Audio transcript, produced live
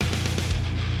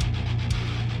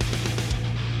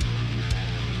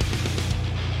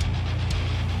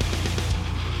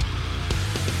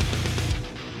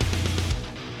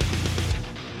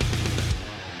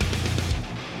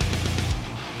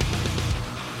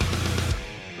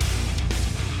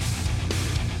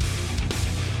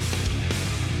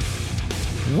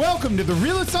Welcome to The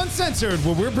Realist Uncensored,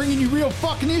 where we're bringing you real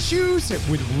fucking issues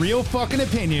with real fucking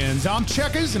opinions. I'm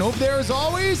Checkers, and over there, as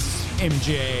always,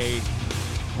 MJ.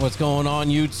 What's going on,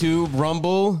 YouTube,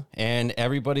 Rumble, and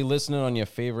everybody listening on your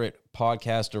favorite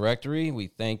podcast directory? We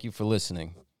thank you for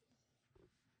listening.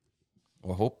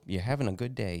 We hope you're having a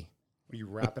good day. Are you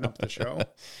wrapping up the show?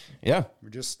 Yeah. We're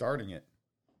just starting it.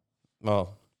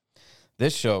 Well,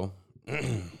 this show,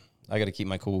 I got to keep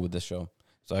my cool with this show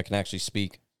so I can actually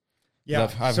speak. Yeah,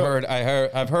 I've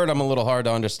heard I'm a little hard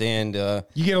to understand.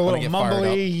 You get a little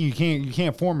mumbly. You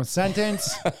can't form a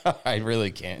sentence. I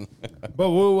really can.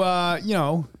 But we'll,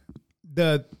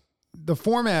 the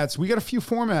formats. We got a few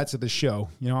formats of the show.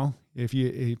 You know, if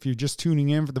you're just tuning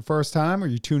in for the first time, or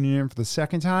you're tuning in for the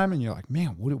second time, and you're like,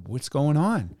 man, what's going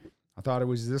on? I thought it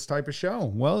was this type of show.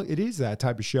 Well, it is that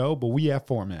type of show, but we have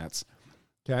formats.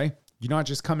 Okay, you're not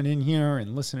just coming in here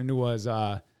and listening to us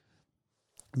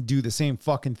do the same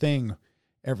fucking thing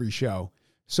every show.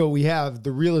 So we have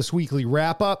the Realist Weekly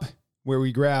Wrap Up, where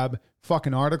we grab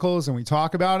fucking articles and we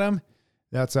talk about them.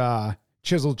 That's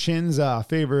Chisel Chin's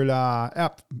favorite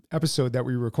episode that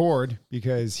we record,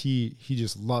 because he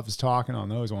just loves talking on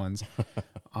those ones.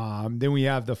 Then we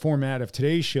have the format of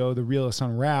today's show, the Realist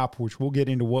Unwrap, which we'll get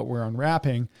into what we're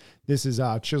unwrapping. This is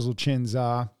Chisel Chin's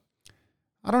I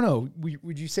don't know,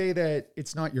 would you say that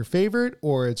it's not your favorite,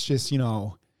 or it's just,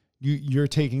 you're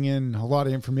taking in a lot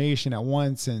of information at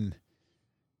once and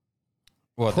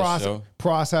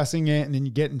processing it, and then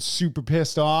you're getting super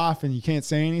pissed off and you can't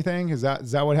say anything? Is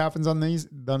that what happens on these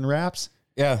unwraps?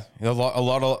 Yeah, a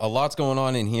lot's going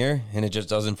on in here, and it just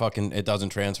doesn't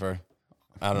transfer.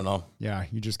 I don't know. Yeah,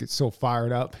 you just get so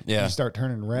fired up. Yeah, you start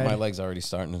turning red. My leg's already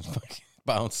starting to fucking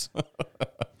bounce.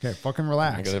 Okay, fucking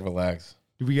relax. I gotta relax.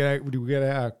 Do we get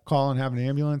a call and have an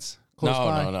ambulance close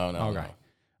by? No. Okay. No.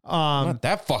 I'm not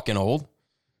that fucking old.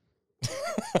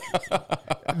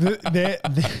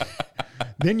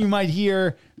 Then you might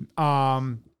hear,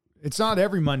 it's not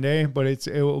every Monday, but it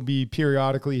will be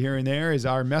periodically here and there, is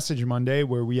our Message Monday,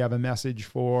 where we have a message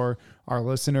for our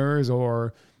listeners,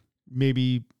 or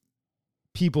maybe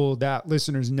people that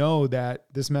listeners know that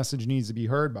this message needs to be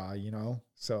heard by,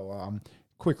 So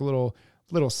quick little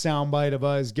soundbite of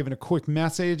us giving a quick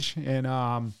message,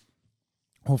 and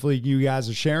hopefully you guys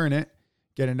are sharing it,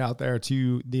 getting it out there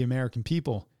to the American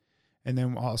people. And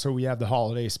then also we have the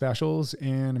holiday specials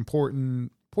and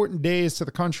important days to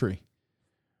the country.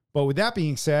 But with that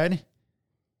being said,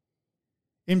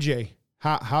 MJ,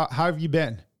 how have you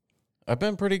been? I've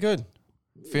been pretty good.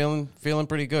 Feeling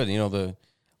pretty good. The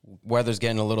weather's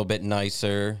getting a little bit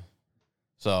nicer,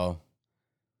 so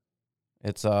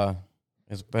it's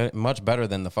much better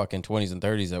than the fucking 20s and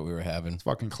 30s that we were having. It's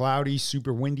fucking cloudy,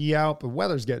 super windy out, but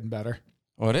weather's getting better.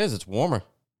 Well, it is. It's warmer.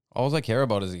 All I care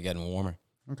about is it getting warmer.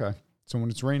 Okay. So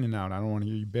when it's raining out, I don't want to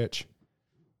hear you bitch.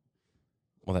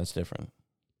 Well, that's different.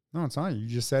 No, it's not. You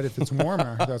just said if it's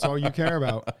warmer, that's all you care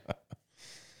about.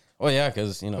 Well, yeah,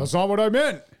 because, That's not what I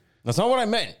meant. That's not what I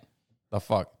meant. The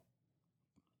fuck.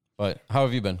 But how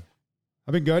have you been?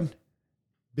 I've been good.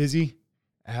 Busy,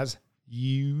 as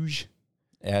usual.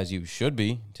 As you should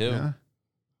be, too. Yeah.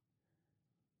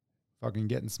 Fucking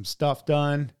getting some stuff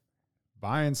done.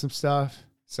 Buying some stuff.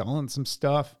 Selling some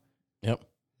stuff. Yep.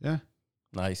 Yeah.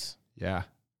 Nice. Yeah.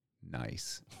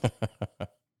 Nice.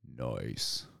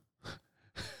 Nice.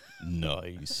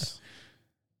 Nice.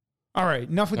 All right.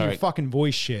 Enough with your fucking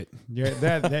voice shit. Yeah,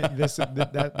 that's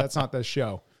not the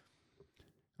show.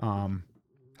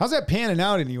 How's that panning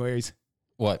out anyways?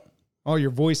 What? Oh,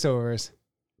 your voiceovers.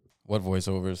 What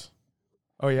voiceovers?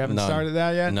 Oh, you haven't started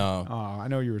that yet? No. Oh, I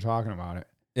know you were talking about it.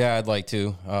 Yeah, I'd like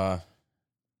to. I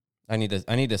need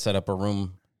to set up a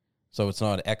room so it's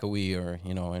not echoey or,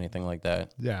 anything like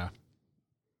that. Yeah.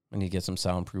 I need to get some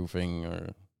soundproofing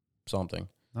or something.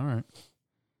 All right.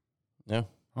 Yeah.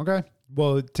 Okay.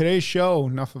 Well, today's show,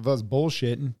 enough of us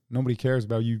bullshitting. Nobody cares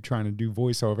about you trying to do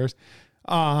voiceovers.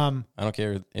 I don't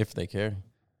care if they care.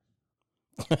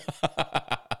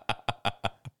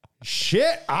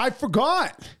 Shit, I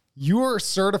forgot. You're a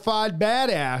certified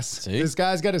badass. See? This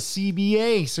guy's got a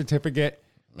CBA certificate.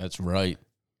 That's right.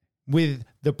 With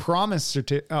the promise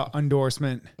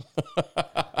endorsement.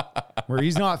 Where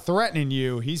he's not threatening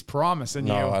you, he's promising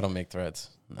you. No, I don't make threats.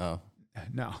 No.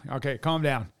 Okay, calm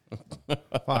down.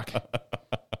 Fuck.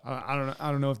 I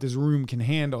don't know if this room can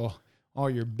handle all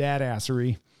your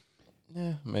badassery.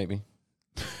 Yeah, maybe.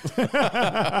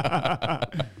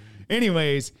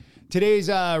 Anyways, today's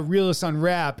Realist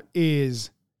Unwrap is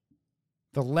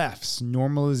the left's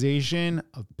normalization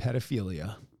of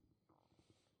pedophilia.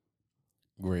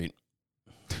 Great.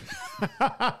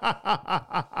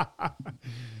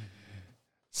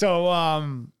 So,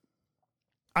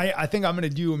 I think I'm going to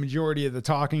do a majority of the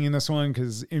talking in this one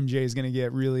because MJ is going to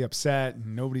get really upset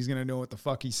and nobody's going to know what the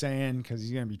fuck he's saying because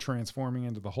he's going to be transforming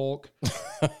into the Hulk.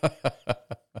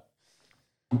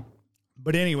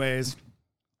 But anyways,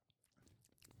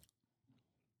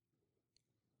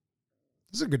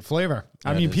 this is a good flavor.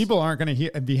 I mean, people aren't going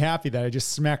to be happy that I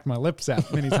just smacked my lips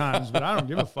that many times, but I don't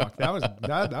give a fuck. That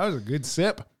was a good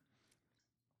sip.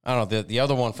 I don't know. The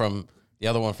other one from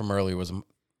earlier was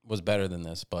better than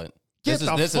this, but this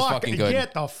is fucking good.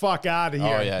 Get the fuck out of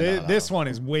here. Oh, yeah, this one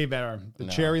is way better. The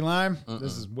cherry lime,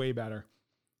 this is way better.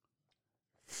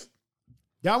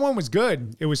 That one was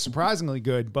good. It was surprisingly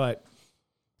good, but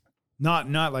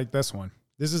not like this one.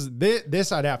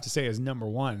 This I'd have to say is number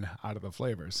one out of the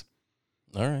flavors.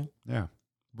 All right. Yeah.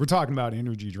 We're talking about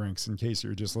energy drinks in case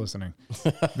you're just listening.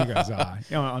 Because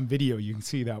on video you can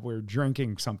see that we're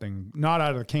drinking something not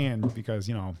out of the can because,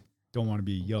 don't want to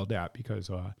be yelled at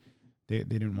because they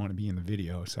didn't want to be in the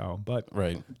video. So, but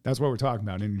right. That's what we're talking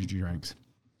about, energy drinks.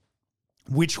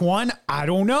 Which one? I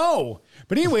don't know.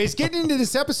 But anyways, getting into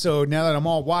this episode now that I'm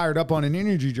all wired up on an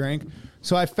energy drink.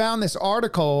 So I found this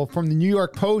article from the New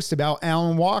York Post about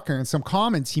Alan Walker and some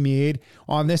comments he made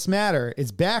on this matter. It's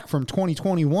back from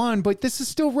 2021, but this is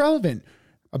still relevant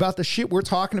about the shit we're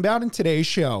talking about in today's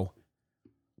show.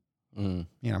 I'm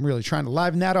really trying to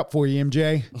liven that up for you,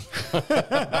 MJ.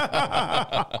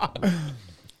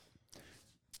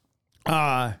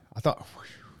 I thought,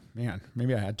 man,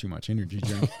 maybe I had too much energy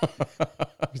drink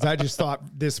because I just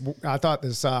thought this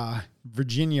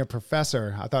Virginia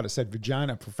professor, I thought it said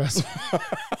vagina professor.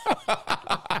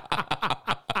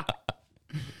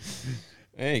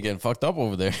 Hey, you're getting fucked up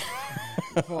over there.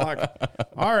 Fuck.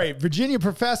 All right. Virginia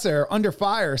professor under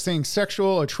fire saying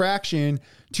sexual attraction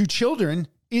to children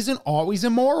isn't always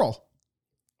immoral.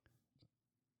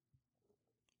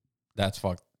 That's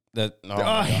fucked.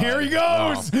 Here he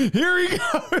goes. No. Here he goes.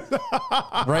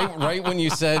 right when you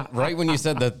said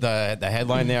that the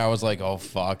headline there, I was like, oh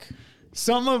fuck.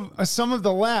 Some of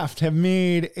the left have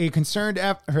made a concerted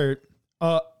effort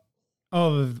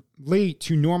of late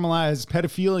to normalize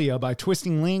pedophilia by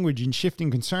twisting language and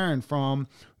shifting concern from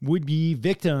would-be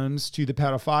victims to the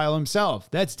pedophile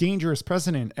himself. That's dangerous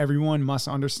precedent everyone must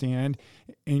understand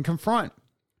and confront.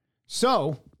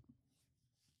 So,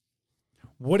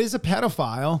 what is a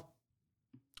pedophile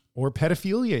or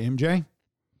pedophilia, MJ?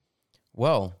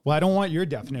 Well, I don't want your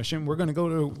definition. We're going to go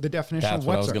to the definition. That's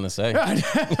what I was going to say.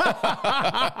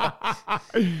 I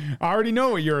already know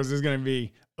what yours is going to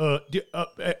be.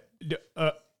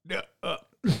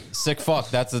 Sick fuck.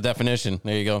 That's the definition.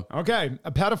 There you go. Okay.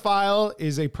 A pedophile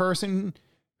is a person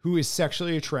who is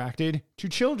sexually attracted to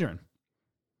children.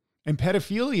 And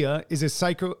pedophilia is a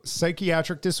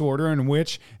psychiatric disorder in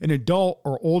which an adult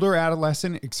or older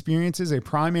adolescent experiences a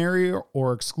primary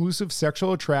or exclusive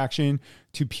sexual attraction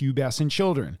to pubescent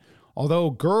children.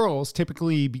 Although girls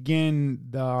typically begin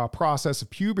the process of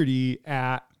puberty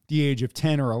at the age of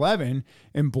 10 or 11,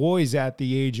 and boys at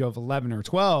the age of 11 or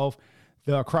 12,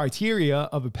 the criteria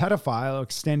of a pedophile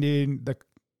extended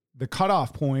the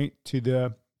cutoff point to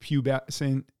the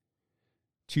pubescent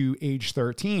to age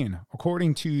 13.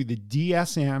 According to the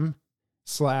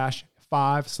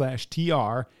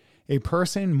DSM/5/TR, a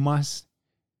person must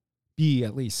be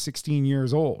at least 16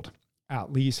 years old,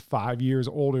 at least 5 years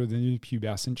older than the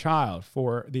pubescent child,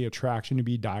 for the attraction to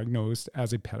be diagnosed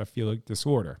as a pedophilic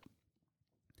disorder.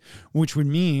 Which would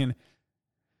mean,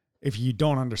 if you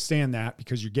don't understand that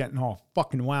because you're getting all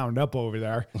fucking wound up over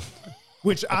there,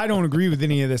 which I don't agree with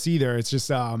any of this either. It's just,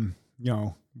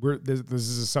 this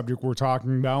is a subject we're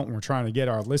talking about and we're trying to get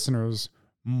our listeners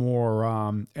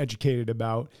more educated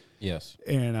about. Yes.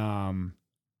 And,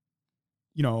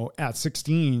 at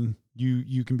 16,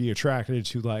 you can be attracted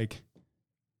to, like,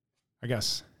 I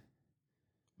guess,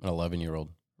 an 11-year-old.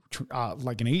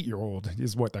 Like an 8-year-old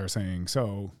is what they're saying.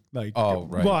 So, like, oh,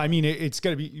 right. Well, I mean, it's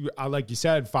going to be, like you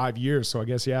said, 5 years. So I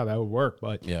guess, yeah, that would work.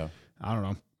 But yeah, I don't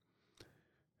know.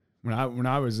 When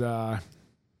I was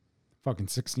fucking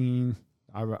 16,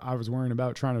 I was worrying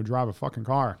about trying to drive a fucking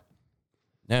car.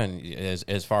 And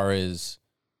as far as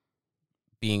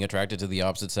being attracted to the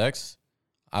opposite sex,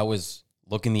 I was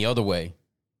looking the other way.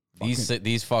 These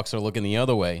fucks are looking the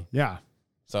other way. Yeah.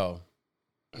 So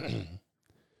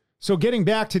getting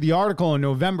back to the article in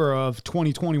November of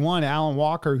 2021, Alan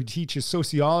Walker, who teaches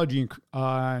sociology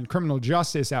and criminal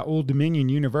justice at Old Dominion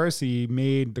University,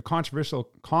 made the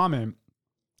controversial comment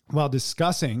while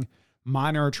discussing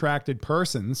minor attracted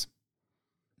persons.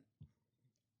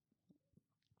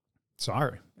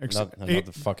 Sorry.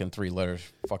 Another fucking 3 letters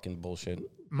fucking bullshit.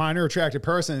 Minor attracted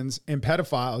persons and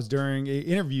pedophiles during an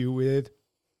interview with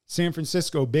San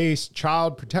Francisco-based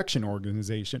Child Protection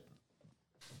Organization.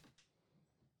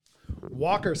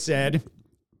 Walker said,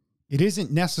 it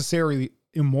isn't necessarily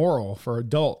immoral for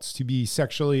adults to be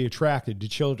sexually attracted to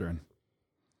children.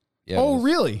 Yeah, Oh,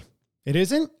 really? It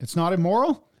isn't? It's not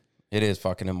immoral? It is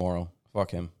fucking immoral.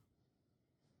 Fuck him.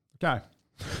 Okay.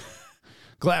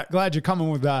 Glad you're coming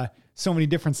with so many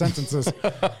different sentences.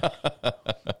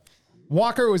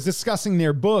 Walker was discussing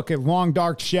their book, A Long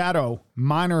Dark Shadow,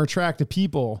 Minor Attracted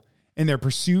People and Their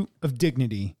Pursuit of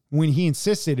Dignity, when he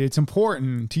insisted it's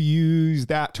important to use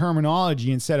that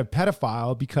terminology instead of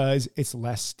pedophile because it's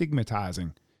less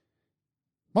stigmatizing.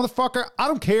 Motherfucker, I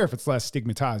don't care if it's less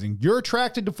stigmatizing. You're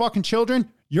attracted to fucking children,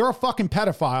 you're a fucking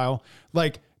pedophile,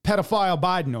 like pedophile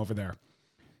Biden over there.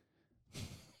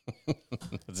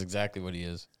 That's exactly what he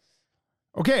is.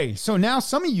 Okay, so now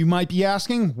some of you might be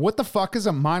asking, what the fuck is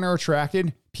a minor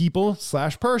attracted people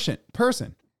 / person?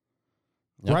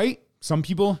 Yep. Right? Some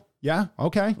people, yeah,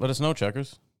 okay. Let us know,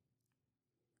 checkers.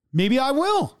 Maybe I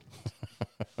will.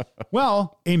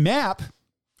 Well, a MAP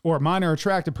or minor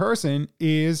attracted person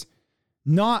is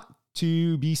not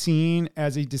to be seen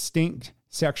as a distinct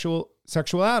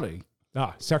sexuality,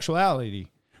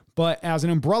 but as an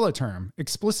umbrella term.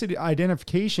 Explicit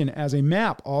identification as a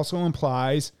MAP also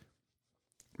implies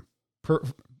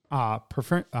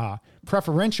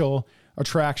preferential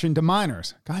attraction to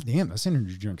minors. God damn, this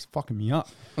energy drink's fucking me up.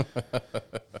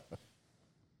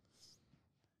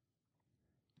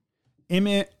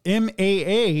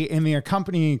 MAA and the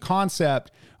accompanying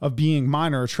concept of being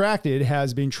minor attracted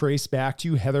has been traced back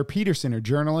to Heather Peterson, a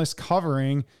journalist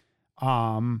covering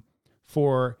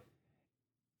for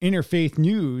Interfaith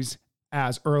News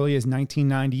as early as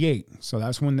 1998. So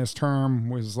that's when this term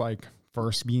was like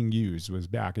first being used, was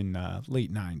back in the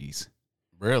late 90s.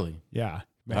 Really? Yeah.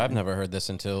 I've never heard this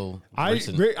until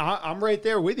I'm right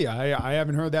there with you. I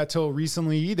haven't heard that till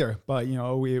recently either, but you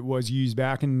know, it was used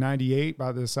back in 98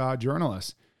 by this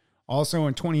journalist. Also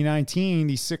in 2019,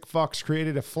 these sick fucks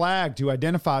created a flag to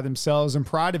identify themselves in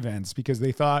pride events because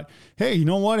they thought, hey, you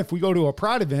know what? If we go to a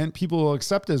pride event, people will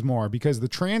accept us more because the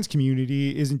trans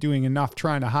community isn't doing enough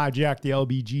trying to hijack the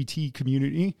LGBT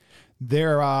community.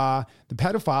 They're the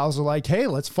pedophiles are like, hey,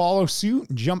 let's follow suit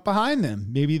and jump behind them.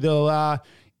 Maybe they'll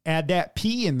add that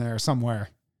P in there somewhere.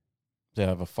 They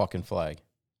have a fucking flag.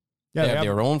 Yeah, they have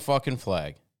their own fucking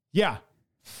flag. Yeah.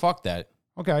 Fuck that.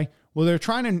 Okay. Well, they're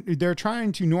trying to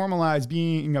normalize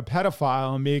being a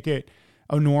pedophile and make it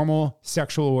a normal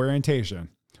sexual orientation.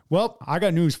 Well, I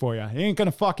got news for you. It ain't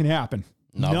gonna fucking happen.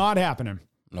 No. Not happening.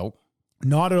 Nope.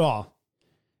 Not at all.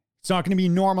 It's not gonna be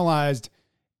normalized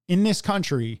in this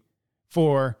country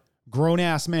for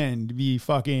grown-ass men to be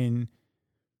fucking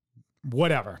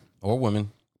whatever. Or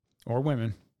women.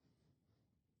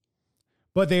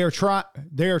 But they are trying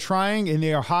and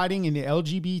they are hiding in the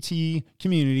LGBT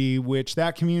community, which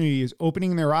that community is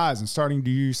opening their eyes and starting to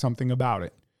do something about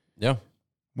it. Yeah.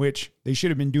 Which they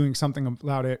should have been doing something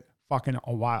about it fucking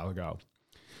a while ago.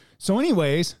 So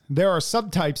anyways, there are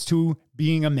subtypes to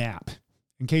being a MAP.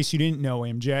 In case you didn't know,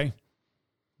 MJ.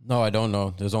 No, I don't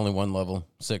know. There's only one level.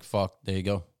 Sick fuck. There you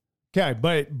go. Okay,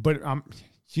 but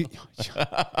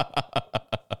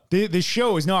this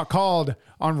show is not called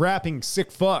Unwrapping Sick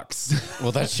Fucks.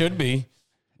 Well, that should be.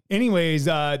 Anyways,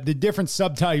 the different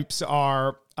subtypes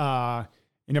are,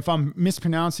 and if I'm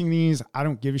mispronouncing these, I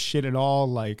don't give a shit at all.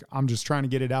 Like, I'm just trying to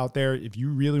get it out there. If you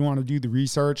really want to do the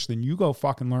research, then you go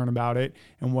fucking learn about it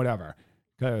and whatever.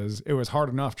 Because it was hard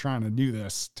enough trying to do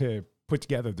this to put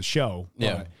together the show.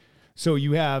 Yeah. But, so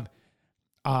you have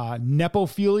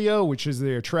Nepophilia, which is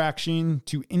the attraction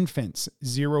to infants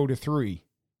 0 to 3.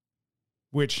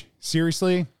 Which,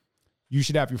 seriously, you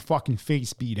should have your fucking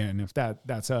face beat in if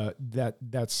that's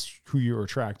who you're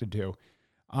attracted to.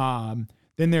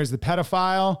 Then there's the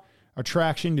pedophile,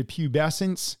 attraction to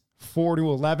pubescence 4 to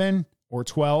 11 or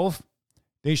 12.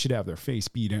 They should have their face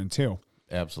beat in too.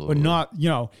 Absolutely. But not,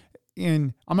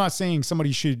 and I'm not saying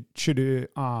somebody should get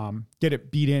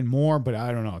it beat in more, but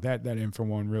I don't know. That infant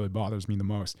one really bothers me the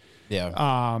most.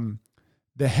 Yeah.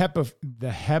 The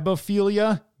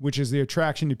hebophilia, which is the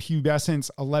attraction to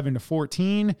pubescence 11 to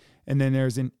 14. And then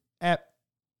there's an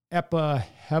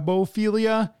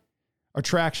epihebophilia,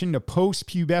 attraction to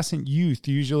post-pubescent youth,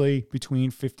 usually between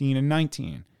 15 and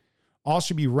 19. All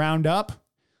should be round up,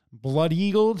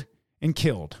 blood-eagled, and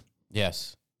killed.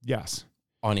 Yes. Yes.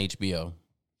 On HBO.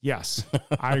 Yes,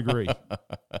 I agree.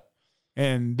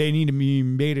 And they need to be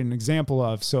made an example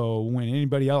of. So when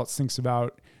anybody else thinks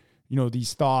about,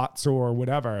 these thoughts or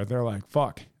whatever, they're like,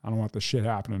 fuck, I don't want this shit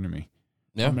happening to me.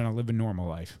 Yeah. I'm going to live a normal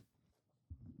life.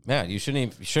 Yeah, you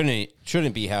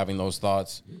shouldn't be having those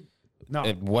thoughts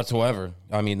whatsoever.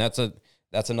 I mean, that's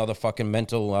another fucking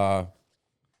mental, a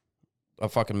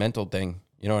fucking mental thing.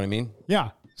 You know what I mean?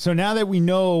 Yeah. So now that we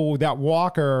know that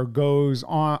Walker goes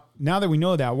on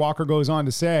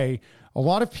to say, a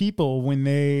lot of people, when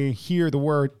they hear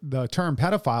the term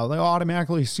pedophile, they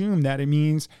automatically assume that it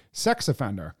means sex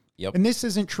offender. Yep. And this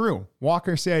isn't true.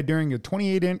 Walker said during a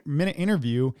 28-minute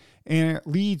interview, and it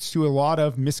leads to a lot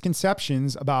of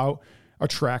misconceptions about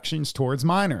attractions towards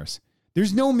minors.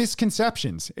 There's no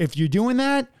misconceptions. If you're doing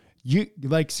that,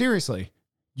 seriously,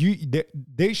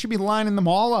 they should be lining them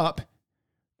all up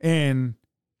and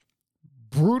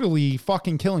brutally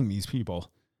fucking killing these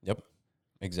people. Yep.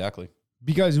 Exactly.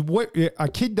 Because a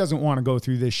kid doesn't want to go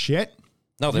through this shit.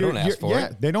 No, they don't ask for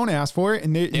it. They don't ask for it,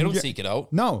 and they don't seek it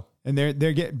out. No, and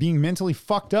they're being mentally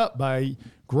fucked up by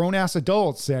grown ass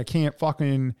adults that can't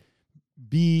fucking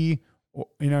be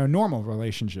in a normal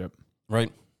relationship.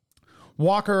 Right.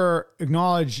 Walker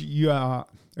acknowledged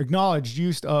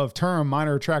use of term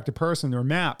minor attracted person or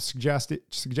MAP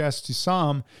suggests to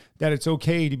some that it's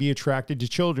okay to be attracted to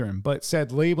children, but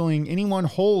said labeling anyone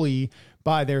wholly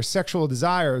by their sexual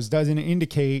desires doesn't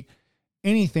indicate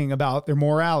anything about their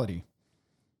morality.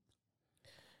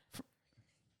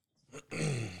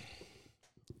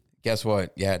 Guess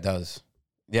what? Yeah, it does.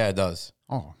 Yeah, it does.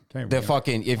 Oh, okay.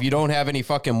 If you don't have any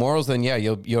fucking morals, then yeah,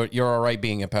 you're all right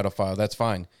being a pedophile. That's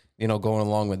fine. Going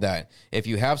along with that. If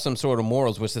you have some sort of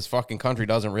morals, which this fucking country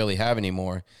doesn't really have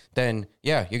anymore, then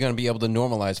yeah, you're going to be able to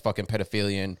normalize fucking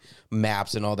pedophilia and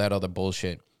MAPs and all that other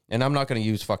bullshit. And I'm not going to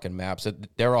use fucking MAPs.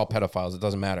 They're all pedophiles. It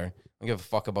doesn't matter. I don't give a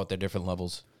fuck about their different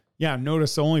levels. Yeah,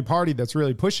 notice the only party that's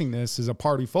really pushing this is a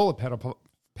party full of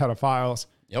pedophiles.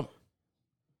 Yep.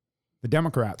 The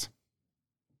Democrats.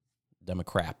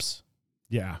 Democrats.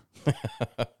 Yeah.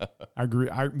 I agree.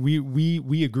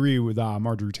 We agree with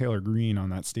Marjorie Taylor Greene on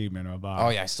that statement of oh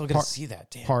yeah, I still got to see that.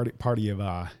 Damn. Party of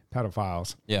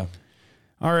pedophiles. Yeah.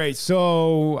 All right.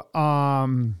 So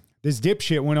this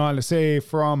dipshit went on to say,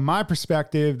 from my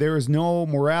perspective, there is no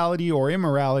morality or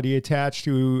immorality attached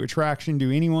to attraction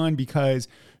to anyone because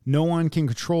no one can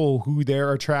control who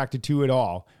they're attracted to at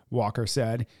all, Walker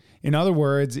said. In other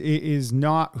words, it is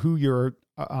not who you're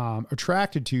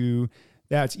attracted to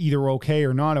that's either okay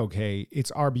or not okay.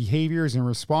 It's our behaviors and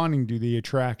responding to the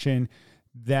attraction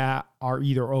that are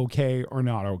either okay or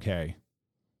not okay.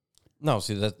 No,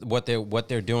 see that what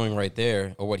they're doing right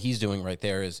there, or what he's doing right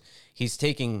there, is he's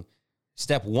taking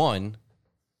step one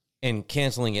and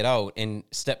canceling it out, and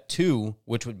step two,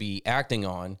 which would be acting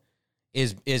on,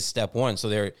 is step one. So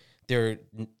they're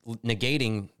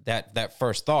negating that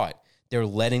first thought. They're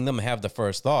letting them have the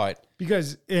first thought.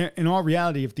 Because in all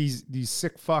reality, if these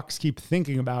sick fucks keep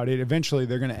thinking about it, eventually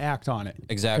they're going to act on it.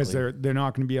 Exactly. Because they're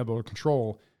not going to be able to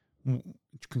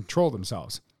control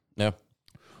themselves. Yeah.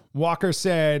 Walker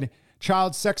said,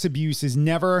 child sex abuse is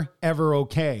never, ever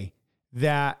okay.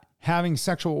 That having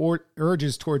sexual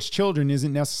urges towards children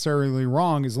isn't necessarily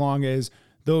wrong as long as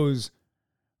those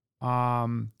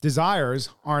desires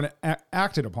aren't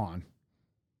acted upon.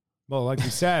 Well, like we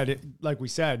said,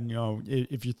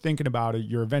 if you're thinking about it,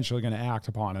 you're eventually going to act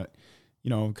upon it,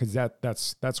 because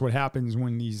that's what happens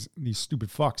when these stupid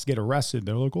fucks get arrested.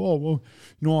 They're like, oh,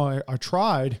 well, I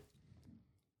tried.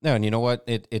 No, and you know what?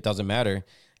 It doesn't matter.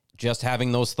 Just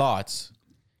having those thoughts,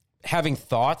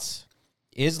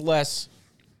 is less,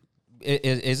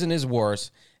 isn't as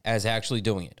worse as actually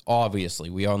doing it. Obviously,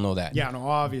 we all know that. Yeah, no,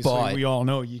 obviously, we all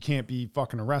know you can't be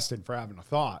fucking arrested for having a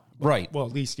thought. Right. Well,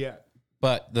 at least yet.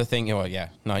 But the thing, well, yeah,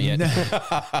 not yet.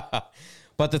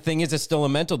 But the thing is, it's still a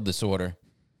mental disorder.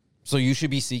 So you should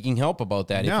be seeking help about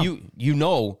that. Yeah. If you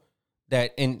know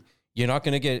that, and you're not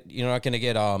going to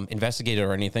get investigated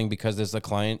or anything because there's a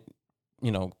client,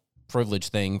 privilege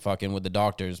thing fucking with the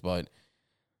doctors, but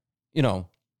you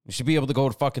should be able to go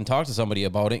to fucking talk to somebody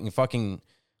about it and fucking,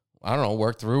 I don't know,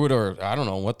 work through it, or I don't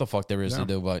know what the fuck there is to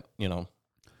do, but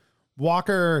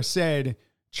Walker said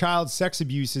child sex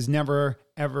abuse is never,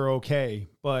 ever okay,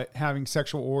 but having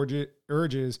sexual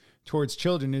urges towards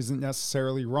children isn't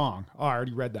necessarily wrong. Oh, I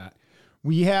already read that.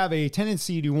 We have a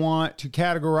tendency to want to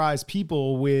categorize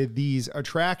people with these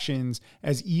attractions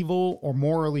as evil or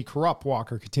morally corrupt,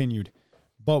 Walker continued.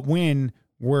 But when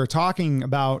we're talking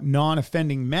about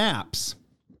non-offending MAPs,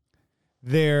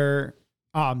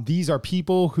 these are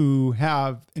people who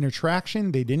have an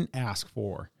attraction they didn't ask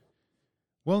for.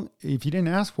 Well, if you didn't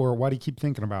ask for it, why do you keep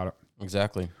thinking about it?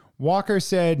 Exactly. Walker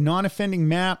said non-offending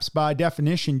MAPs by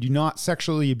definition do not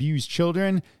sexually abuse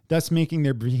children, thus making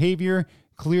their behavior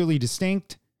clearly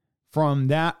distinct from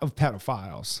that of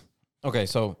pedophiles. Okay,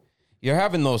 so you're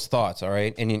having those thoughts, all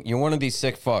right? And you're one of these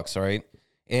sick fucks, all right?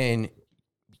 And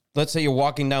let's say you're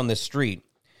walking down the street.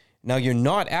 Now, you're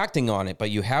not acting on it, but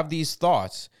you have these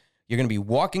thoughts. You're going to be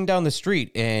walking down the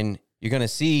street and you're going to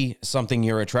see something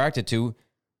you're attracted to.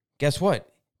 guess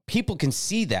what? People can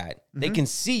see that. They can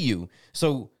see you.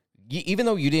 So even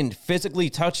though you didn't physically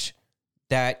touch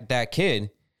that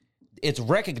kid, it's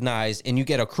recognized, and you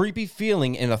get a creepy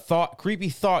feeling and creepy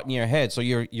thought in your head. So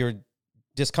you're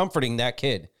discomforting that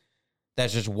kid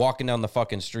that's just walking down the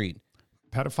fucking street.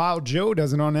 Pedophile Joe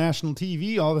does it on national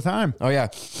TV all the time. Oh yeah.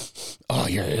 Oh,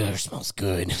 your air smells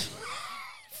good.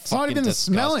 It's not even the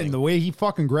smelling, the way he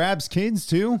fucking grabs kids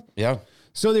too. Yeah.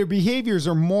 So their behaviors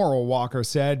are moral, Walker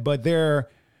said, but they're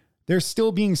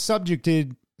still being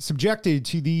subjected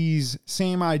to these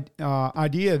same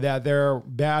idea that they're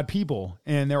bad people,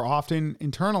 and they're often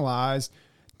internalized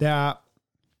that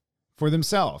for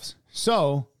themselves.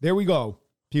 So there we go.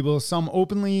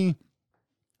 Someone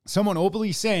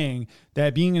openly saying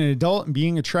that being an adult and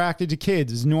being attracted to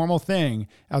kids is a normal thing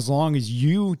as long as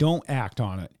you don't act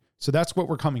on it. So that's what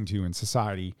we're coming to in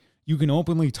society. You can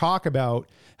openly talk about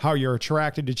how you're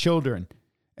attracted to children,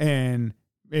 and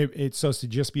it's supposed to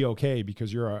just be okay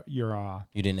because you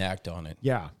didn't act on it.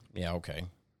 Yeah. Yeah. Okay.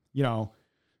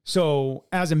 So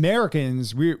as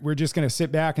Americans, we're just going to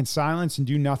sit back in silence and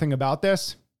do nothing about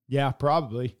this. Yeah,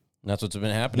 probably. That's what's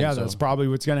been happening. Yeah, that's probably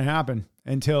what's going to happen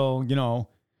until, when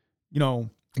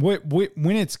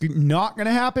it's not going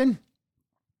to happen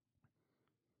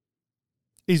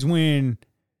is when,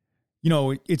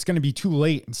 it's going to be too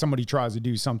late and somebody tries to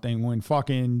do something, when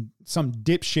fucking some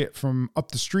dipshit from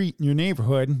up the street in your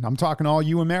neighborhood, I'm talking all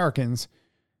you Americans,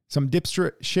 some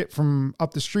dipshit from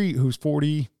up the street who's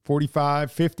 40,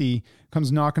 45, 50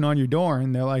 comes knocking on your door,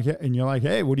 and you're like,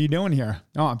 hey, what are you doing here?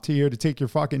 Oh, I'm here to take your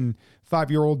fucking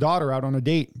 5-year-old daughter out on a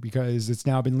date because it's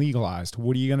now been legalized.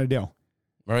 What are you going to do?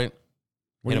 Right.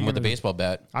 Hit him with a baseball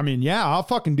bat. I mean, yeah, I'll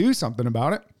fucking do something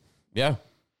about it. Yeah.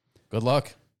 Good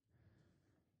luck.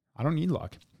 I don't need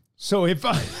luck. So if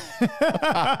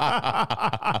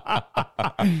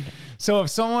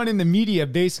someone in the media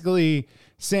basically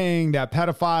saying that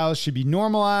pedophiles should be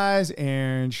normalized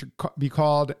and should be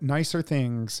called nicer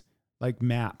things like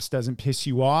MAPS doesn't piss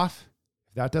you off,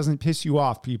 if that doesn't piss you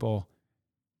off, people,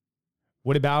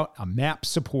 what about a MAP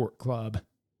support club?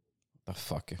 The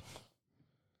fuck?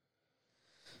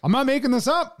 I'm not making this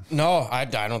up. No, I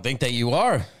don't think that you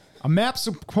are. A MAP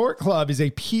support club is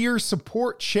a peer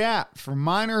support chat for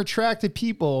minor attracted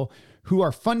people who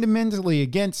are fundamentally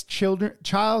against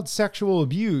child sexual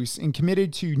abuse and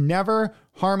committed to never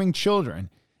harming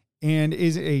children, and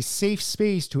is a safe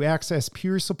space to access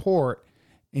peer support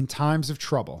in times of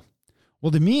trouble.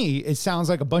 Well, to me, it sounds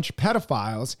like a bunch of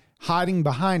pedophiles hiding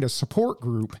behind a support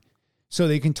group so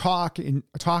they can talk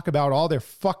about all their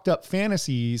fucked up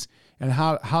fantasies and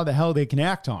how the hell they can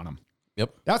act on them.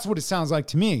 Yep. That's what it sounds like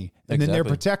to me. And then they're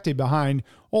protected behind,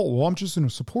 oh, well, I'm just in a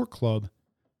support club.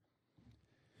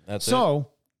 That's so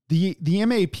the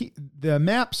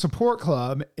MAP support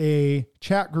club, a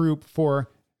chat group for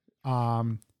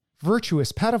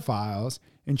virtuous pedophiles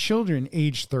and children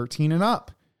aged 13 and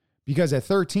up. Because at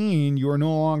 13, you are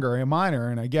no longer a minor,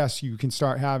 and I guess you can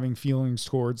start having feelings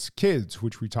towards kids,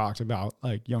 which we talked about,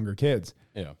 like younger kids.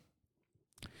 Yeah.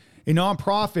 A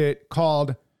nonprofit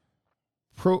called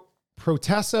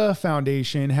Protessa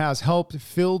Foundation has helped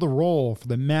fill the role for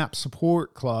the MAP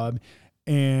Support Club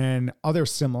and other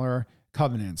similar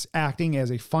covenants, acting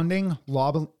as a funding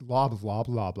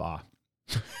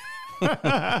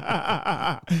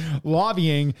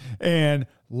lobbying and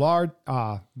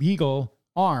legal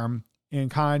arm and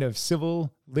kind of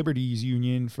civil liberties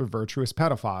union for virtuous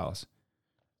pedophiles.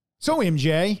 So,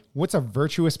 MJ, what's a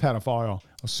virtuous pedophile?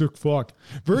 A sick fuck.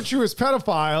 Virtuous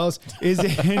Pedophiles is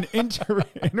an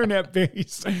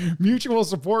internet-based mutual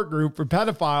support group for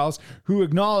pedophiles who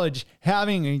acknowledge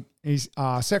having a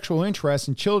sexual interest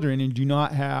in children and do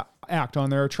not act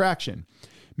on their attraction.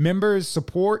 Members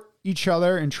support each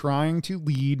other in trying to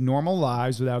lead normal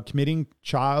lives without committing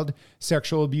child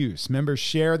sexual abuse. Members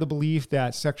share the belief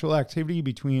that sexual activity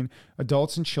between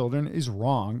adults and children is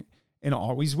wrong and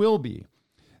always will be.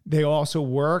 They also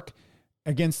work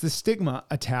against the stigma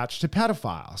attached to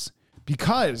pedophiles.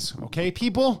 Because, okay,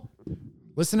 people,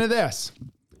 listen to this.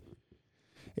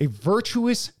 A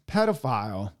virtuous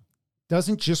pedophile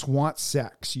doesn't just want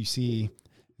sex, you see.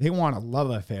 They want a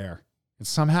love affair. And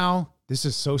somehow, this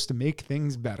is supposed to make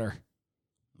things better.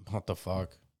 What the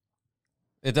fuck?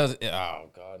 It does. Oh,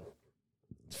 God.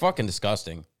 It's fucking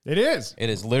disgusting. It is.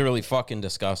 It is literally fucking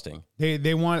disgusting.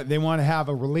 They want to have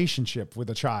a relationship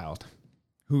with a child.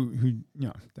 Who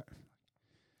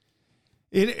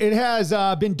it has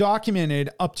been documented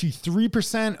up to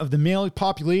 3% of the male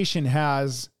population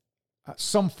has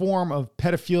some form of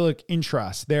pedophilic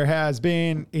interest. There has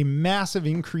been a massive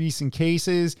increase in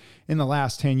cases in the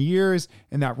last 10 years,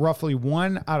 and that roughly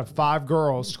 1 out of 5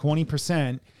 girls,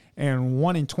 20%, and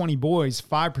 1 in 20 boys,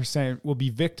 5%, will be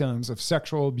victims of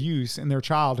sexual abuse in their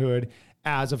childhood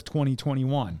as of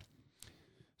 2021.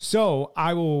 So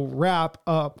I will wrap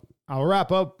up.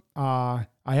 I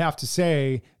have to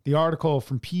say the article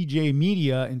from PJ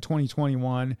Media in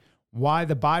 2021, why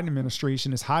the Biden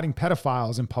administration is hiding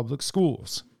pedophiles in public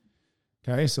schools.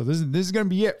 Okay, so this is going to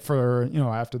be it for,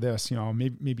 after this,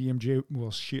 maybe MJ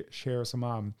will share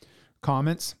some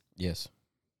comments. Yes.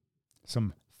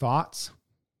 Some thoughts.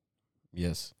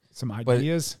 Yes. Some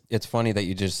ideas. But it's funny that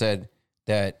you just said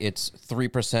that it's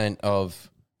 3%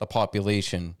 of the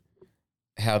population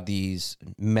have these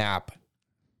map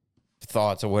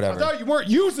thoughts or whatever. I thought you weren't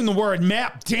using the word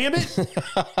map, damn it.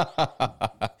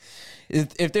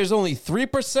 If there's only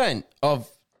 3% of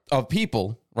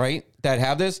people, right, that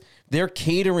have this, they're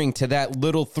catering to that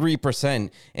little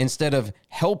 3% instead of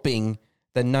helping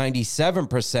the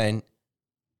 97%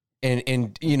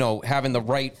 and having the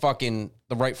right frame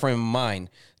of mind,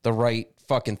 the right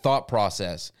fucking thought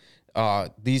process.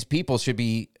 These people should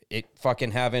be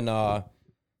fucking having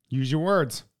use your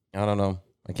words. I don't know.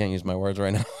 I can't use my words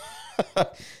right now.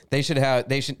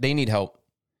 They need help.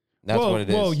 That's what it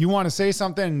is. Well, you want to say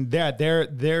something that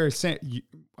they're saying,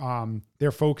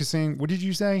 they're focusing. What did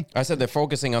you say? I said they're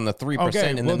focusing on the 3%. Okay,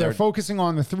 and well, then they're focusing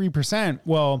on the 3%.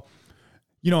 Well,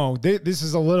 this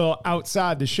is a little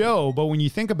outside the show, but when you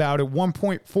think about it,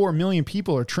 1.4 million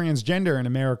people are transgender in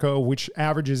America, which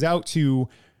averages out to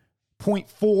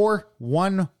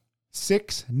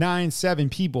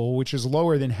 0.41697 people, which is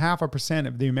lower than 0.5%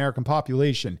 of the American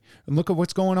population. And look at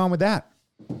what's going on with that.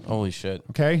 Holy shit.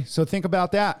 Okay, so think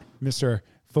about that, Mr.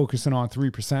 Focusing on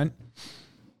 3%.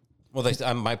 Well,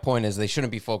 my point is they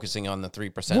shouldn't be focusing on the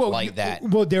 3% like that.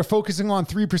 Well, they're focusing on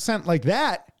 3% like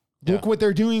that. Yeah. Look what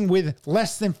they're doing with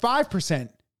less than 5%.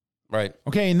 Right.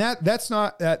 Okay, and that's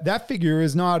not that figure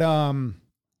is not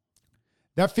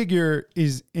that figure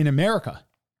is in America.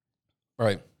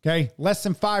 Right. Okay, less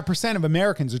than 5% of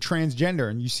Americans are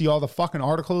transgender, and you see all the fucking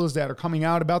articles that are coming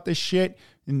out about this shit,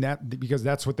 and that because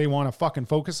that's what they want to fucking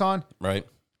focus on. Right.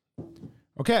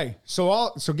 Okay,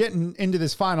 so getting into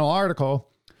this final article,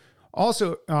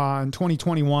 also in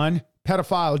 2021,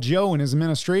 pedophile Joe and his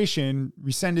administration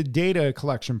rescinded data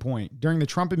collection point. During the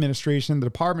Trump administration, the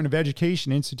Department of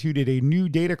Education instituted a new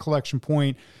data collection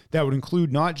point that would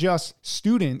include not just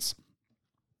students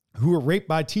who were raped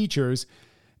by teachers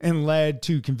and led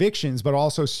to convictions, but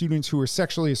also students who were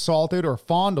sexually assaulted or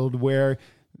fondled where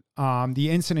the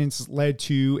incidents led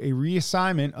to a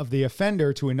reassignment of the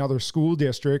offender to another school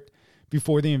district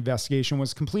before the investigation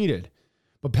was completed.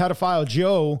 But pedophile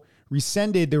Joe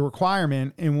rescinded the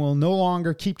requirement and will no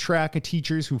longer keep track of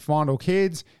teachers who fondle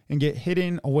kids and get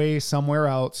hidden away somewhere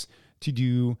else to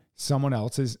do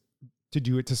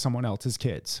it to someone else's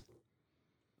kids.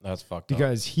 That's fucked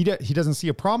because up. He doesn't see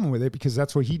a problem with it because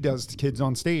that's what he does to kids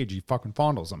on stage. He fucking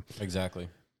fondles them. Exactly.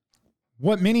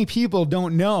 What many people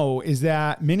don't know is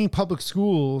that many public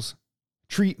schools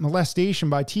treat molestation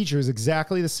by teachers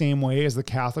exactly the same way as the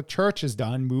Catholic Church has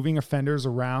done, moving offenders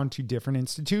around to different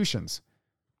institutions.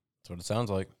 That's what it sounds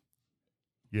like.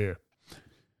 Yeah.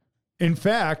 In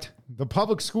fact, the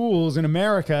public schools in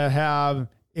America have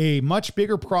a much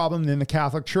bigger problem than the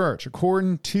Catholic Church.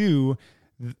 According to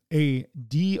a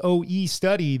DOE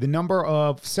study, the number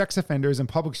of sex offenders in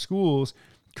public schools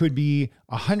could be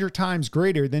 100 times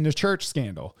greater than the church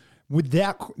scandal. With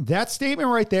that statement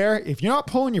right there, if you're not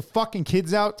pulling your fucking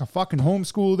kids out to fucking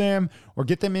homeschool them or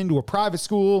get them into a private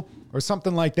school or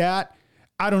something like that,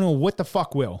 I don't know what the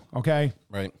fuck will, okay?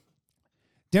 Right.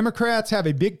 Democrats have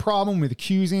a big problem with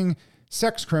accusing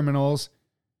sex criminals.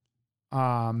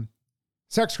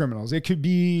 It could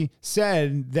be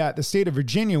said that the state of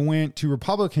Virginia went to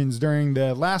Republicans during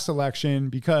the last election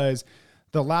because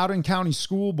the Loudoun County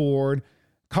School Board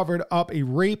covered up a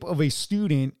rape of a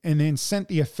student and then sent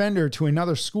the offender to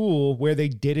another school where they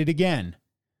did it again.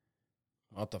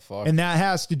 What the fuck? And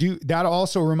that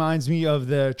also reminds me of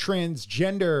the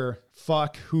transgender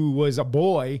fuck who was a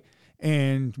boy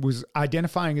and was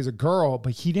identifying as a girl,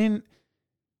 but he didn't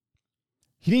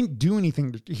do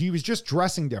anything. He was just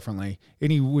dressing differently,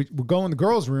 and he would go in the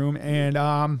girls' room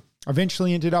and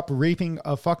eventually ended up raping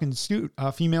a fucking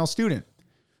female student.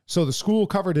 So the school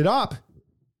covered it up.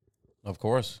 Of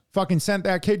course. Fucking sent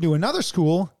that kid to another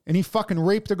school, and he fucking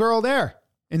raped a girl there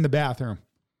in the bathroom.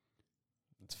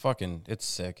 It's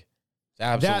sick. It's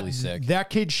absolutely sick. That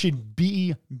kid should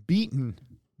be beaten.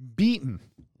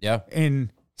 Yeah.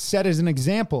 And set as an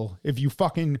example. If you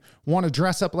fucking want to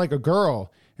dress up like a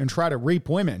girl and try to rape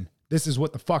women, this is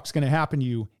what the fuck's going to happen to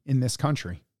you in this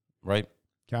country. Right.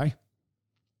 Okay.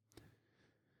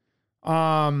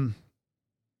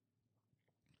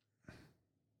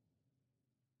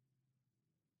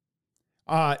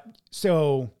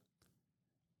 So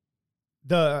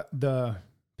the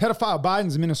pedophile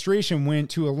Biden's administration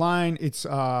wants to align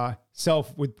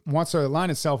itself with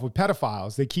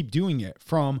pedophiles. They keep doing it,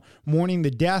 from mourning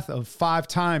the death of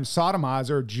 5-time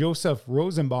sodomizer Joseph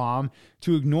Rosenbaum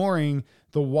to ignoring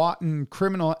the wanton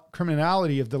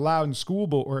criminality of the Loudoun School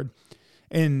Board.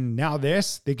 And now they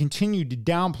continue to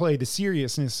downplay the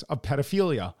seriousness of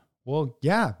pedophilia. Well,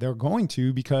 yeah, they're going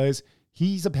to, because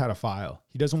he's a pedophile.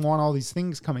 He doesn't want all these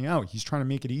things coming out. He's trying to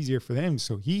make it easier for them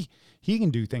so he can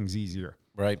do things easier.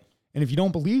 Right. And if you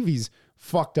don't believe he's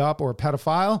fucked up or a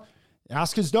pedophile,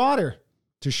 ask his daughter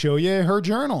to show you her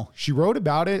journal. She wrote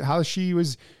about it, how she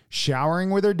was showering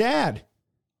with her dad.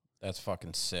 That's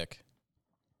fucking sick.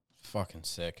 Fucking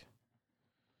sick.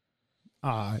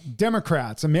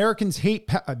 Democrats, Americans hate,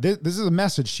 this is a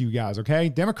message to you guys, okay?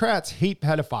 Democrats hate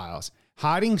pedophiles.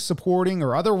 Hiding, supporting,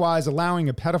 or otherwise allowing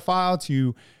a pedophile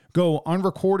to go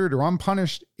unrecorded or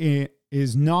unpunished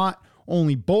is not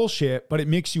only bullshit, but it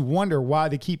makes you wonder why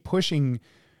they keep pushing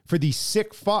for these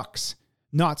sick fucks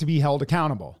not to be held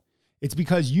accountable. It's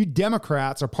because you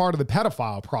Democrats are part of the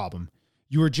pedophile problem.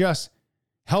 You are just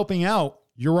helping out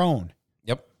your own.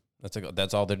 Yep.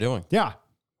 That's all they're doing. Yeah.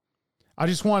 I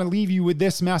just want to leave you with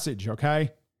this message,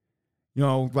 okay? You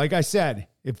know, like I said,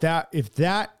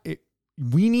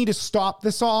 we need to stop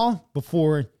this all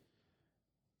before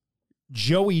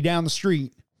Joey down the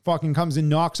street fucking comes and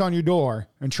knocks on your door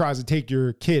and tries to take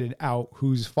your kid out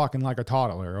who's fucking like a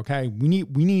toddler, okay? We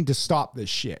need to stop this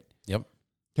shit. Yep.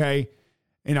 Okay?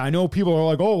 And I know people are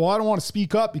like, "Oh, well, I don't want to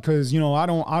speak up because, you know, I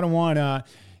don't want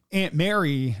Aunt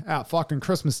Mary at fucking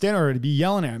Christmas dinner to be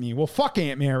yelling at me." Well, fuck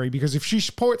Aunt Mary, because if she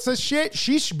supports this shit,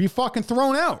 she should be fucking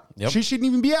thrown out. Yep. She shouldn't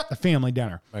even be at the family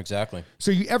dinner. Exactly.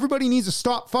 So everybody needs to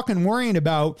stop fucking worrying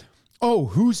about, oh,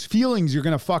 whose feelings you're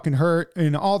going to fucking hurt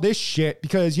and all this shit,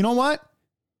 because you know what?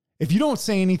 If you don't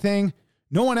say anything,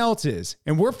 no one else is.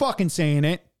 And we're fucking saying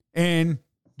it, and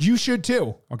you should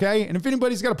too, okay? And if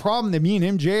anybody's got a problem that me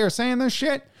and MJ are saying this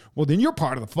shit, well, then you're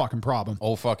part of the fucking problem.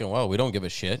 Oh, fucking well. We don't give a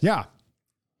shit. Yeah.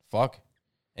 Fuck.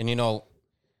 And you know,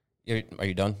 are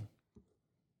you done?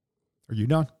 Are you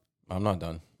done? I'm not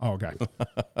done. Oh, okay.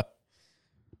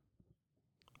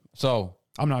 So.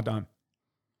 I'm not done.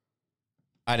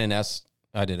 I did ask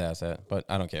that, but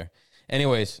I don't care.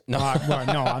 Anyways, no. No,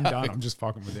 I'm done. I'm just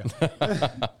fucking with you.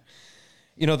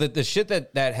 You know, the shit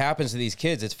that happens to these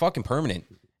kids, it's fucking permanent.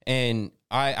 And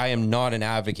I am not an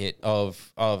advocate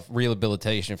of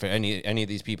rehabilitation for any of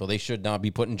these people. They should not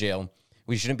be put in jail.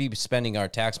 We shouldn't be spending our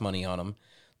tax money on them.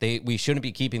 We shouldn't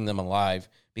be keeping them alive,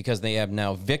 because they have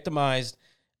now victimized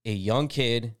a young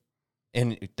kid,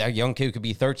 and that young kid could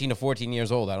be 13 to 14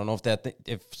 years old. I don't know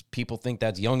if people think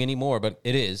that's young anymore, but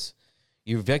it is.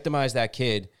 You victimize that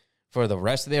kid for the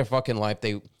rest of their fucking life.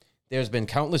 There's been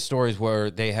countless stories where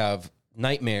they have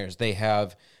nightmares. They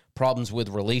have problems with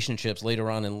relationships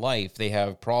later on in life. They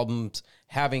have problems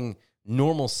having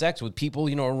normal sex with people,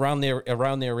 you know, around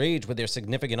their age, with their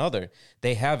significant other.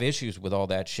 They have issues with all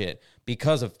that shit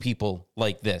because of people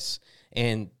like this.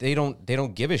 And they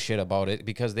don't give a shit about it,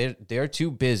 because they're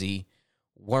too busy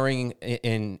worrying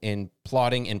and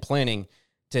plotting and planning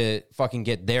to fucking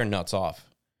get their nuts off.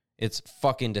 It's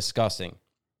fucking disgusting.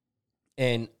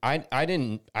 And I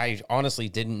honestly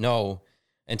didn't know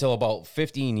until about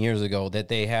 15 years ago that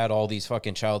they had all these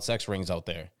fucking child sex rings out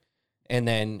there. And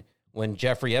then when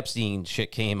Jeffrey Epstein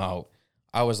shit came out,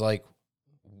 I was like,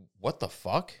 what the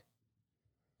fuck?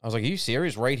 I was like, are you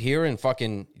serious? Right here in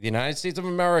fucking the United States of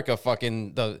America,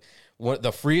 fucking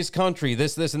the freest country,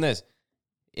 this, and this.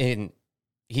 And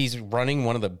he's running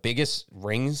one of the biggest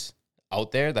rings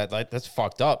out there. That's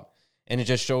fucked up. And it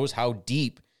just shows how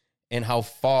deep and how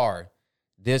far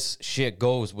this shit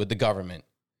goes with the government.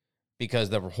 Because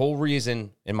the whole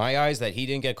reason, in my eyes, that he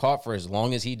didn't get caught for as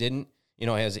long as he didn't, you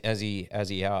know, as he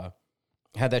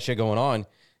had that shit going on,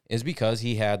 is because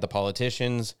he had the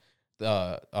politicians,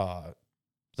 the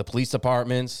police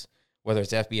departments, whether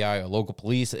it's FBI or local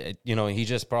police, you know, he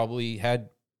just probably had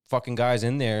fucking guys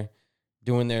in there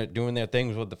doing their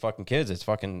things with the fucking kids. It's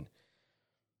fucking,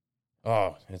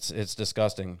 it's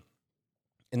disgusting.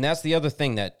 And that's the other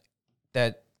thing, that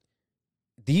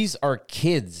these are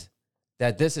kids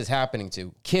that this is happening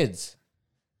to. Kids.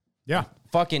 Yeah.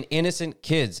 Fucking innocent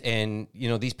kids. And, you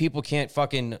know, these people can't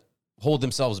fucking hold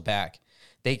themselves back.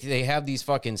 They have these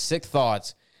fucking sick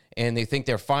thoughts, and they think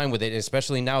they're fine with it,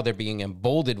 especially now they're being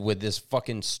emboldened with this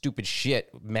fucking stupid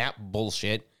shit, map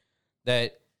bullshit,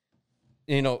 that,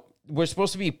 you know, we're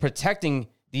supposed to be protecting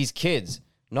these kids,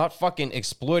 not fucking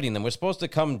exploiting them. We're supposed to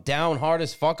come down hard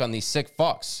as fuck on these sick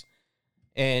fucks.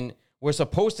 And we're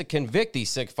supposed to convict these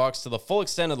sick fucks to the full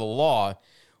extent of the law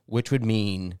which would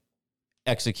mean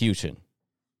execution.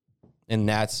 And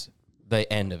that's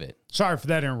the end of it. Sorry for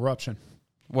that interruption.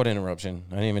 What interruption?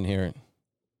 I didn't even hear it.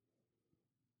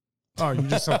 Oh, you're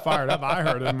just so fired up. I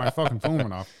heard it and my fucking phone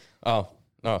went off. Oh,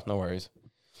 no worries.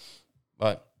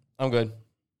 But I'm good.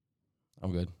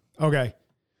 Okay.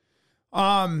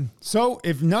 So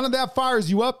if none of that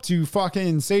fires you up to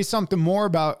fucking say something more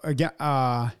about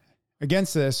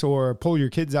against this, or pull your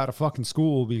kids out of fucking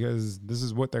school because this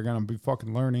is what they're going to be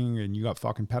fucking learning, and you got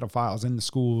fucking pedophiles in the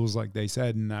schools like they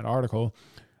said in that article,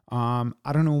 I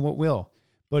don't know what will.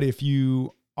 But if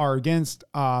you are against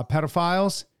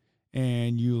pedophiles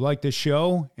and you like this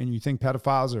show and you think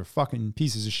pedophiles are fucking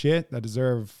pieces of shit that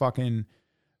deserve fucking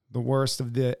the worst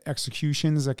of the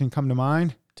executions that can come to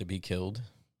mind, to be killed.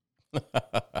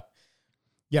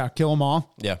 Yeah, kill them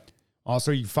all. Yeah.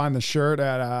 Also, you can find the shirt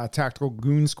at Tactical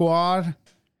Goon Squad.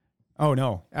 Oh,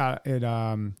 no. At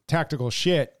Tactical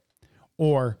Shit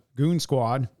or Goon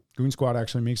Squad. Goon Squad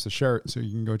actually makes the shirt, so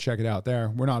you can go check it out there.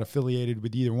 We're not affiliated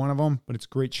with either one of them, but it's a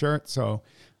great shirt. So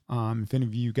if any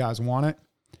of you guys want it,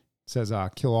 it says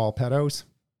kill all pedos.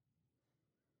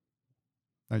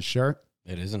 Nice shirt.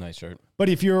 It is a nice shirt. But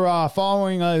if you're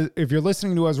if you're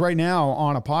listening to us right now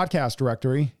on a podcast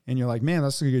directory and you're like, man,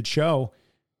 that's a good show,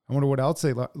 I wonder what else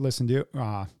they listen to.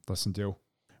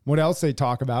 What else they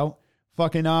talk about.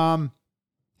 Fucking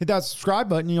hit that subscribe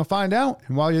button and you'll find out.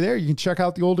 And while you're there, you can check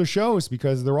out the older shows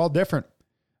because they're all different.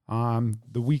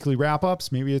 The weekly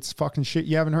wrap-ups, maybe it's fucking shit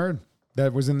you haven't heard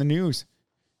that was in the news.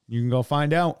 You can go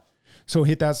find out. So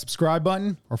hit that subscribe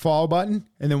button or follow button.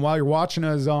 And then while you're watching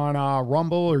us on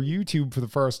Rumble or YouTube for the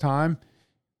first time,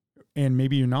 and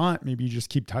maybe you're not, maybe you just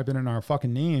keep typing in our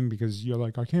fucking name because you're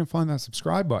like, I can't find that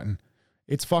subscribe button.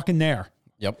 It's fucking there.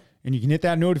 Yep. And you can hit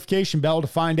that notification bell to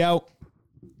find out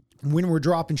when we're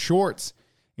dropping shorts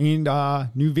and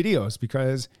new videos,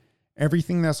 because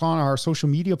everything that's on our social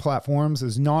media platforms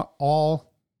is not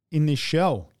all in this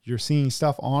show. You're seeing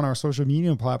stuff on our social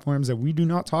media platforms that we do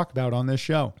not talk about on this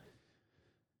show.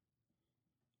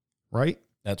 Right?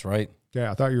 That's right. Yeah,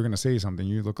 I thought you were going to say something.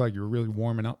 You look like you were really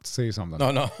warming up to say something.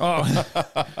 No.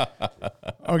 Oh.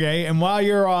 Okay, and while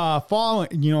you're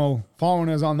following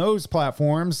us on those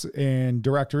platforms and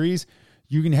directories,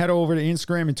 you can head over to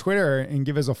Instagram and Twitter and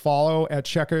give us a follow at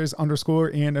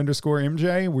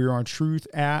checkers_and_MJ. We're on truth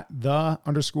at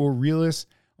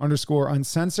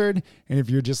 _realist_uncensored. And if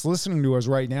you're just listening to us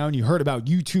right now and you heard about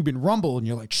YouTube and Rumble and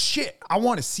you're like, shit, I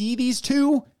want to see these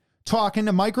two talking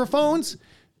to microphones.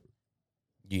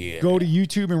 Yeah. Go to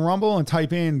YouTube and Rumble and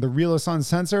type in The Realist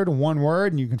Uncensored, one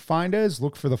word, and you can find us.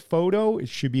 Look for the photo. It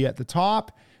should be at the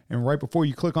top. And right before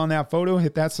you click on that photo,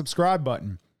 hit that subscribe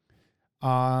button.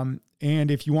 And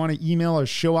if you want to email us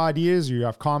show ideas or you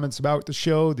have comments about the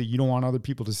show that you don't want other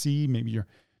people to see, maybe you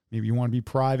want to be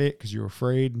private because you're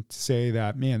afraid to say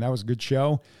that, man, that was a good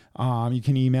show. You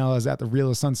can email us at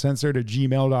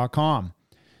therealistuncensored@gmail.com.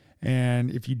 And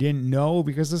if you didn't know,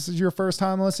 because this is your first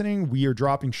time listening, we are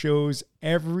dropping shows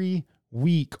every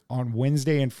week on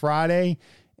Wednesday and Friday.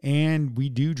 And we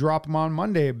do drop them on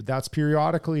Monday, but that's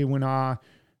periodically when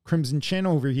Crimson Chin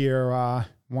over here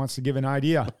wants to give an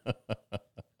idea.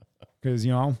 Because,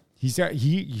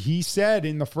 he said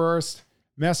in the first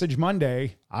message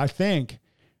Monday, I think,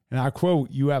 and I quote,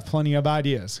 "You have plenty of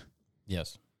ideas."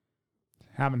 Yes.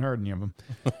 Haven't heard any of them.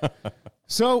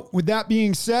 So with that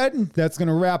being said, that's going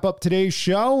to wrap up today's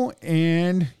show.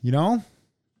 And,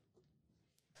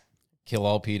 kill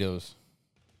all pedos.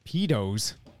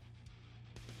 Pedos?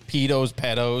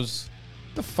 Pedos.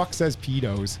 The fuck says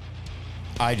pedos?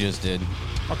 I just did.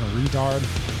 Fucking retard.